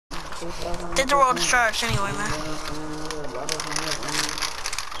They throw all the trash anyway, man.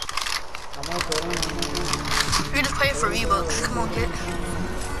 You just pay for V-Bucks. Come on, kid.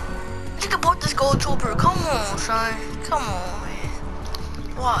 You can bought this gold trooper. Come on, son. Come on, man.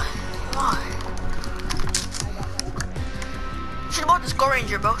 Why? Why? You should have bought the Skull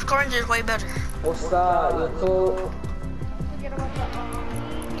Ranger, bro. Skull Ranger is way better. What's up, YouTube?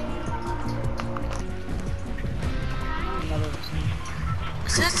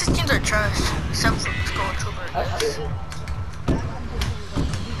 Since these teams are trash, except for the Skull Trooper.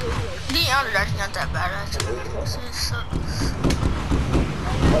 The other actually not that bad, actually. This sucks.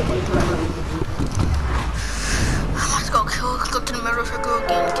 I'm about to go to the middle circle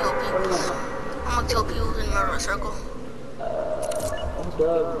again and kill people. I'm gonna kill people in the middle circle. I'm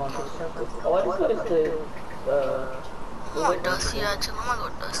gonna dusty that too. I'm gonna go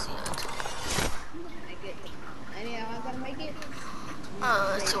dusty that too.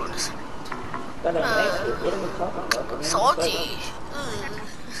 Let's see what this is. Salty.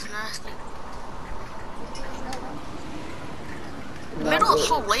 It's nasty. Middle is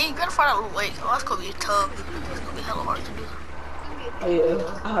so late. You gotta find out a little late. Oh, that's gonna be tough. It's gonna be hella hard to do. Oh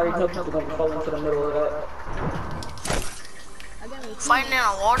yeah, I already know people gonna fall into the middle of that. Fighting in the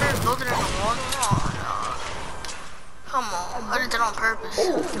water, building in the water. Oh no. Come on, I did that on purpose.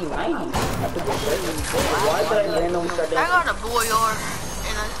 Oh, P90. Why did I randomly start dancing? I got a Boyar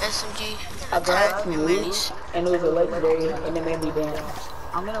and an SMG. I got 2 minis, and it was a legendary, and it made me dance.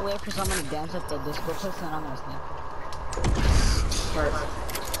 I'm gonna wait for someone to dance up the Discord place, and I'm gonna snipe. Right.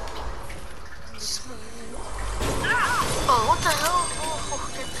 Oh, what the hell?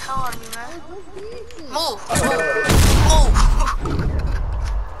 Oh, get the hell out of me, man. Move. Move.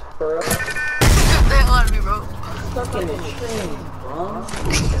 For real? Get the hell out of me, bro. Stuck in the tree, bro.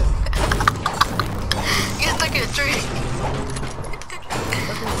 Get stuck in a tree.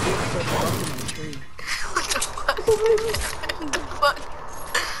 What the fuck? What the fuck?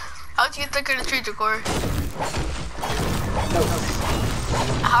 How'd you get stuck in a tree, Jakor? No.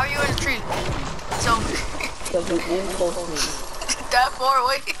 How are you in a tree? So that far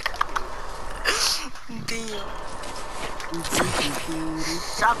away? Damn.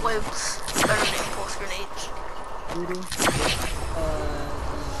 Shockwaves better than impulse grenades.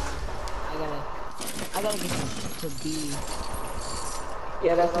 I gotta get to B.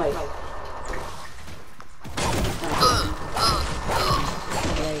 Yeah, that's nice.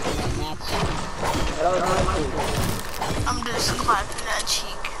 I'm just clapping that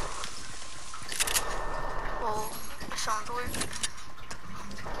cheek. Whoa, that sounds weird.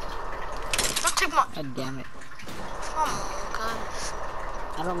 Don't take my. God damn it. Come on, guys.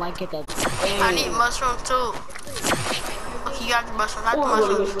 I don't like it that. I need mushrooms too. Okay, you got the mushrooms. I got the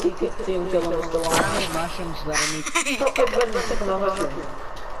mushrooms. I don't need mushrooms, but I need.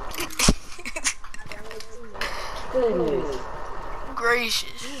 Goodness.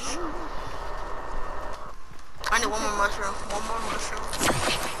 Gracious. I need one more mushroom. One more mushroom.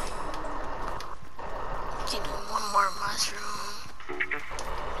 Give me one more mushroom.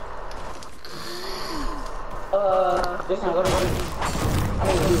 This one, go to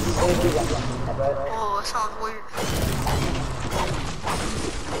Oh, that sounds weird.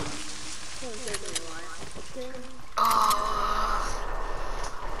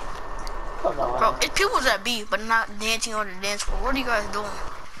 Come on. Bro, it's people that be, but not dancing on the dance floor. What are you guys doing?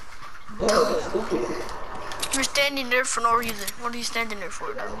 That's stupid. You're standing there for no reason. What are you standing there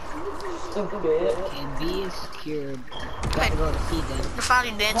for, though? Stupid. And B is secured. Gotta go to C then. You're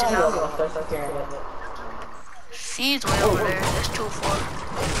finally dancing now. She's way over there. That's too far.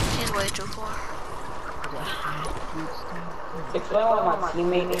 She's way too far. Explain why my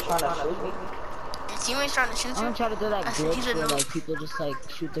teammate is trying to shoot me. Your teammate's trying to shoot I'm you? gonna try to do that He's glitch a where noob. like people just like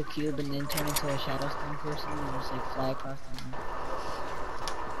shoot the cube and then turn into a shadow stone person and just like fly across the room.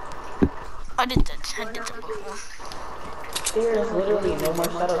 I did that before. There is literally no more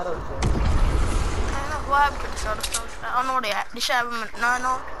shadow. I don't know what happened to the shadow stones. I don't know where they at. They should have them. No,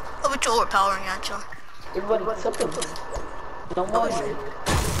 no. A bit too overpowering, actually. Everybody, what's up? No more.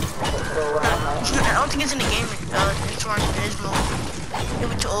 I don't think it's in the game. It's running his mode. It'll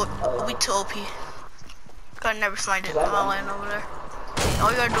be too OP. Gotta never find it. I'll land over there.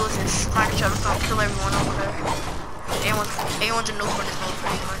 All you gotta do is just find each other, kill everyone over there. Anyone's a noob for this mode,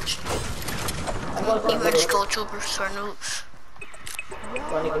 pretty much. Even skull troopers are noobs.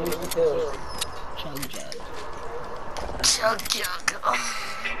 Chug jug. Chug jug.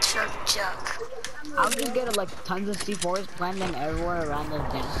 Chug jug. I'll just get like tons of C4s, plant them everywhere around the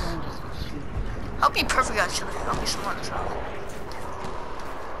dance floor and just like, shoot. I'll be perfect actually. I'll be smart as hell.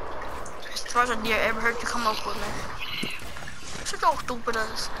 As far as idea ever heard you come up with, man. Shut your stupid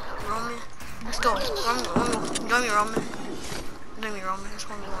ass, Roman. Let's go. Join me, Roman. Join me, Roman. It's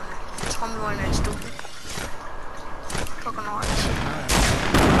gonna be one there. It's gonna be one there, stupid. Fucking hard.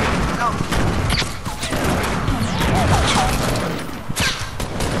 No.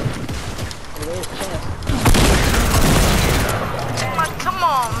 Come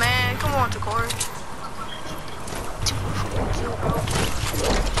on, man. Come on, Takori.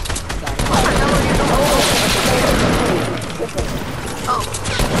 What the hell are you doing? Oh.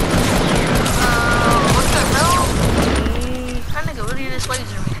 What the hell? That nigga really just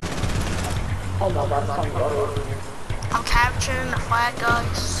laser me. Oh my god, I'm capturing the flag,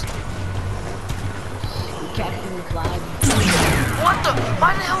 guys. You capturing the flag? What the?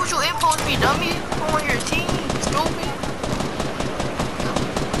 Why the hell would you impose me, dummy? I'm on your team, stupid.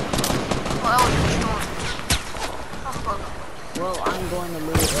 What else are you doing? Oh, fuck. Well, I'm going to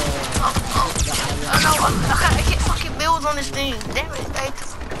lose the No, I can't fucking build on this thing. Damn it. I hate to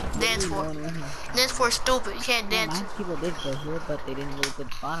dance for. Dance for stupid. You can't dance. My people did go here, but they didn't really put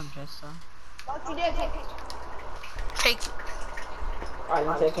the bottom chest, so. Don't you dare take it. Take it. Alright,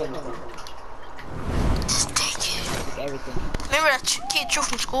 I'm taking it. Just take it. Take everything. Remember that kid True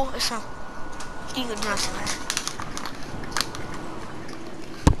from school? It's him. He could do nothing, man.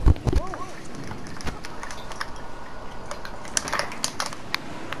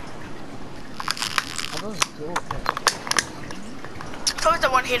 It's always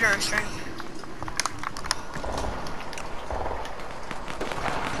that one hitter in string.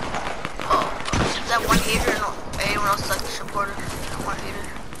 Oh, that one hitter and everyone else is like the supporter. That one hitter.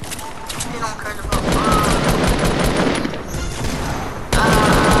 He don't care about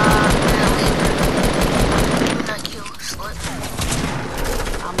that kill, slut.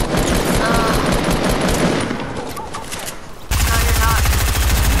 No, you're not.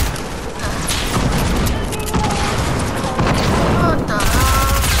 What the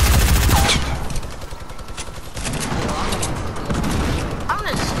hell? I'm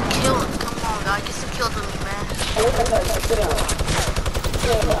just killing. Come on, guys, get some kills with me, man. Just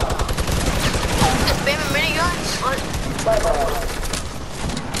spamming miniguns? What?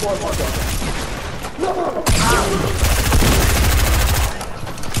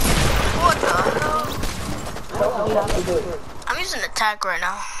 What the hell? I'm using attack right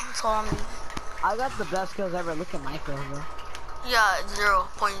now. That's all I'm using. I got the best kills ever. Look at my kills, bro. Yeah,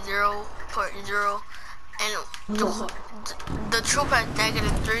 0.0.0. And the troop has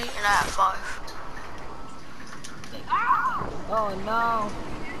 -3 and I have 5. Oh no.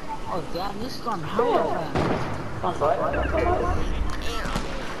 Oh damn, this is on hella fast. Yeah.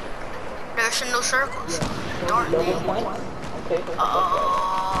 There's no circles. Yeah. Darn it. Okay.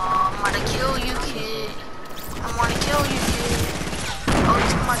 I'm gonna kill you, kid. I'm gonna kill you, kid. Oh,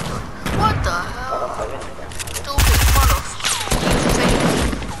 he's my kid. What the hell? Stupid motherfucker. You fake.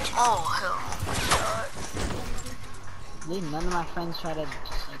 Oh, hell. God. Dude, none of my friends try to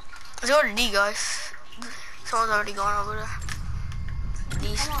just like... Let's go to D, guys. Someone's already going over there.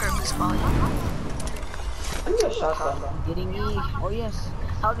 D's perfect spot. I need a shotgun. Getting me. Oh yes.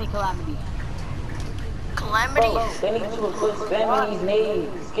 Help me, Calamity. Calamity? They need to quit spamming these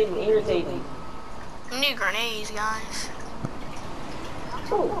nades. It's getting irritating. We need grenades, guys.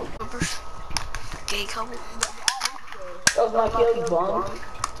 Oh, Whippers. Gay couple. that was my kill, you bum.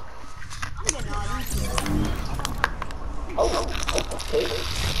 Oh, okay.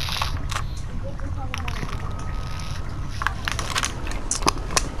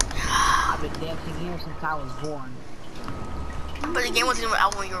 I've been dancing here since I was born. But the game wasn't even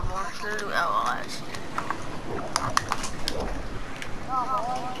out when you were born. It's literally out last year.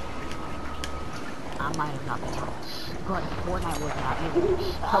 I might have not been out. God, Fortnite wasn't out either.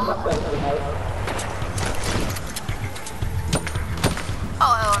 I'm not playing Fortnite.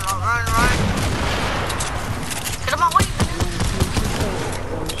 Oh, hell no. Run, run. Get out my way.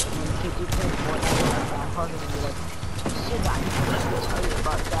 When kids you play Fortnite, I'm probably gonna be like, shit, I can tell you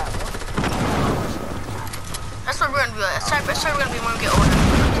about that one. That's what we're gonna be like. That's what we're gonna be when we get older.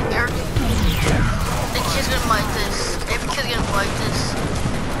 Eric. The kids gonna be like this. Every kid's gonna be like this.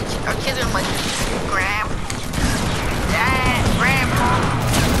 Our kids gonna be like this. Dad, grandpa.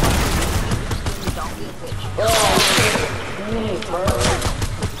 Don't be a bitch.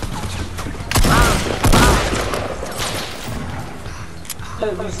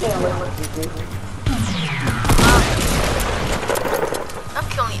 I'm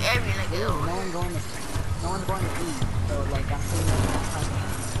killing every nigga. No one's going to eat, so like I'm feeling like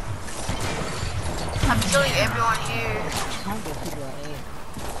I'm killing everyone here. I'm going to people at A.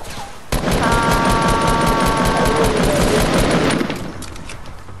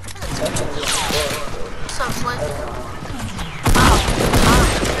 What's up, Slick?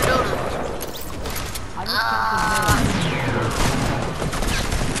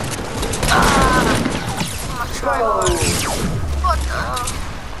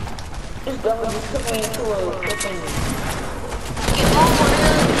 someone just took me into a freaking... Get move,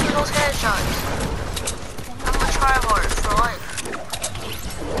 nigga. Give me those headshots. I'm gonna try hard for life.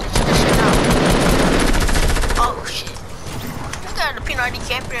 Check this shit out. Oh shit. You got the P90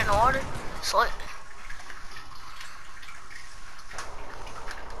 camping in the water. Slut.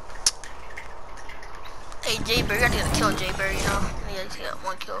 Hey Jayberry, you gotta kill Jayberry, you know. You gotta get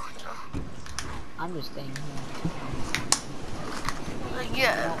one kill, you know. I'm just staying here. Like,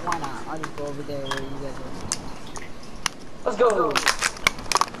 yeah. No, why not? I'll just go over there where you guys are. Let's go.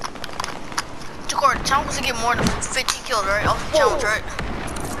 Jakar, the challenge was to get more than 15 kills, right? That was the challenge, right?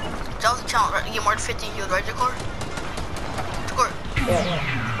 That was the challenge, right? To get more than 15 kills, right, Jakar? Jakar. Yeah.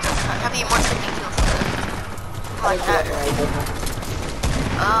 Have you get more than 15 kills? Like that.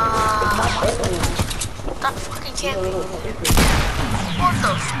 Stop fucking camping. What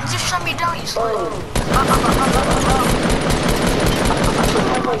the f? You just shut me down, you slut.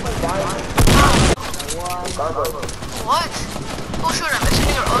 What? Who shoot him? Is it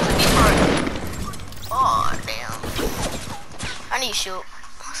nigga or oh, damn. I need to shoot.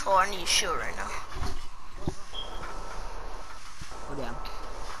 That's all I need to shoot right now. Oh, damn.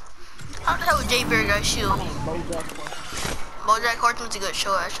 How the hell would Jayberry guys shoot? BoJack Horseman's a good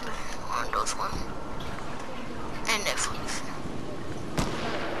show, actually. On those one. And Netflix.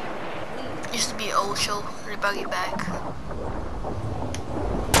 Used to be an old show. They're about to get back.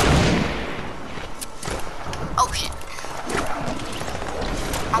 Oh shit.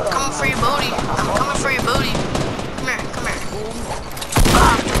 I'm coming for your booty. I'm coming for your booty. Come here, come here.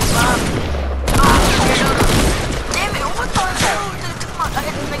 Damn it, what the hell? I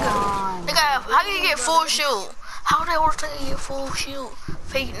hit the nigga. Nigga, how do you get full shield? How the hell do you get full shield?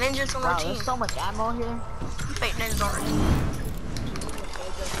 Fake ninjas on our team. There's so much ammo here. Fake ninjas on our team.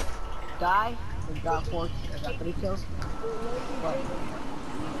 Die. We got 4. I got 3 kills. What?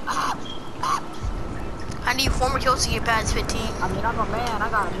 I need 4 more kills to get past 15. I mean, I'm a man. I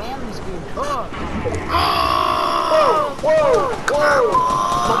got a manly spirit. Whoa!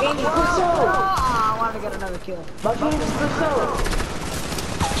 My game just pushed out! I wanted to get another kill. My game just pushed out!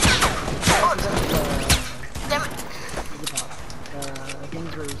 Damn it.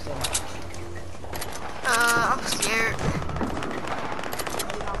 Things were said. I'm scared.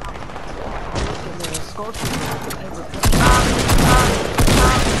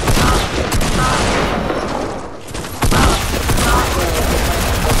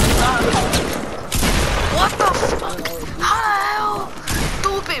 What the fuck? How the hell?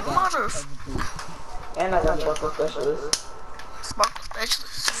 Stupid mother. And I got Sparkle Specialist. Sparkle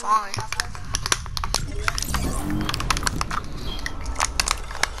Specialist is fine.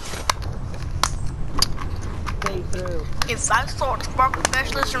 If I saw the Sparkle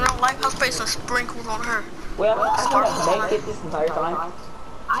Specialist in real life, I'll spray some sprinkles on her. Well, I make it this entire time.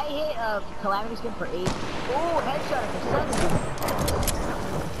 I hit a Calamity skin for 8. Oh, headshot for 7.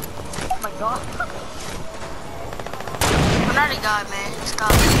 Oh my god. I'm not a guy, man.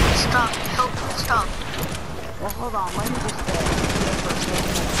 Stop. Stop. Help. Stop. Well, hold on. Let me just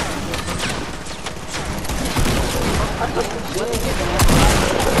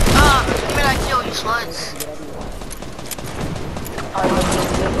give me that kill, you sluts.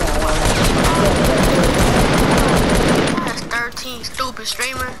 That's 13, stupid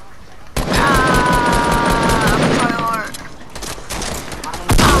streamer. I'm trying hard.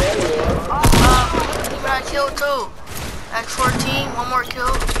 Give me that kill too. That's 14, 1 more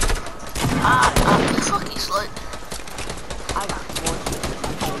kill. You fucking slut. I got 4 kills.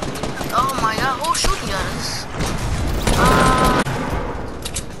 Oh my god, who's shooting at us?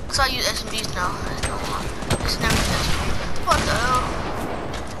 So I use SMGs now. It's never SMG. What the hell?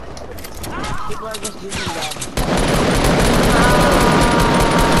 People are just using that.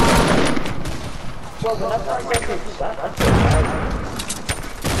 Well, but that's not like Give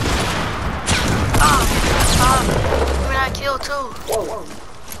me that kill too. Whoa.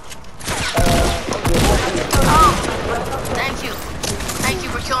 Thank you. Thank you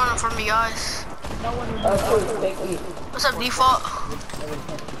for killing them for me, guys. What's up, Default?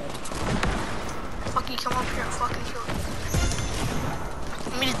 Fuck you, come up here and fucking kill me.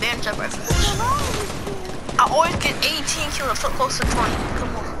 Let me just bandage up right fast. I always get 18 kills, I'm so close to 20.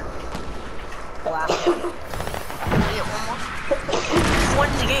 Come on. Wow. I get 1 more. What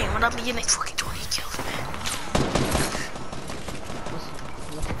is the game? When I'm getting fucking 20 kills, man.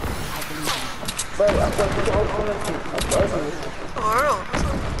 Bro, I'm going to the ultimate. For real.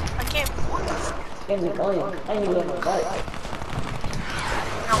 I can't. What the fuck? Game's annoying. I ain't even gonna fight.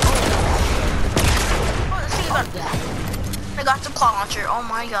 No. What? Think about that. I got the claw launcher. Oh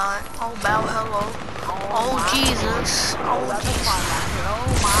my god. Oh, bow, hello. Oh, Jesus. Oh, Jesus. Oh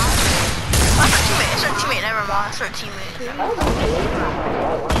my. That's our teammate. It's our teammate. Never mind. It's our teammate.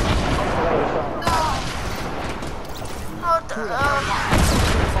 What the hell?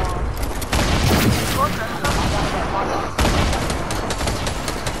 What the hell?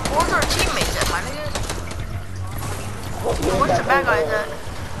 Where's our teammates at, my nigga? Where's the bad guys at?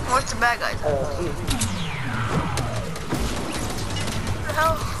 Where's the bad guys at? What the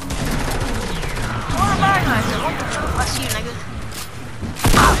hell? Where are the bad guys at? What the fuck? I see you, nigga.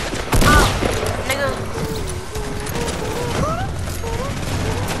 Ow! Ow! Nigga.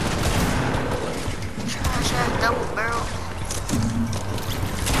 Trash ass double barrel.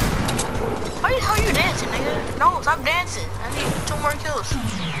 Why the hell are you dancing, nigga? No, stop dancing. I need 2 more kills.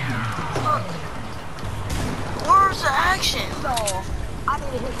 Fuck. Where's the action? No, I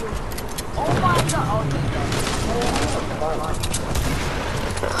need to hit you. Oh my god.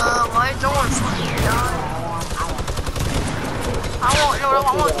 Why is no one fucking dying? I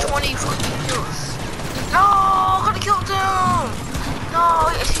want 20 fucking kills. No, I could have killed them. No,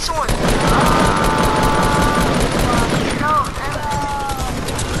 I see someone. No,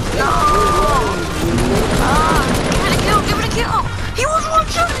 no. Give it a kill. He was one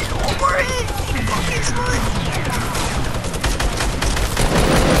shot over it. Fucking slut.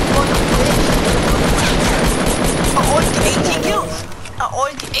 I always get 18 kills. I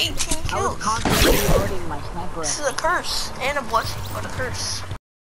always get 18 kills. Constantly loading my sniper. This is a curse and a blessing, but a curse.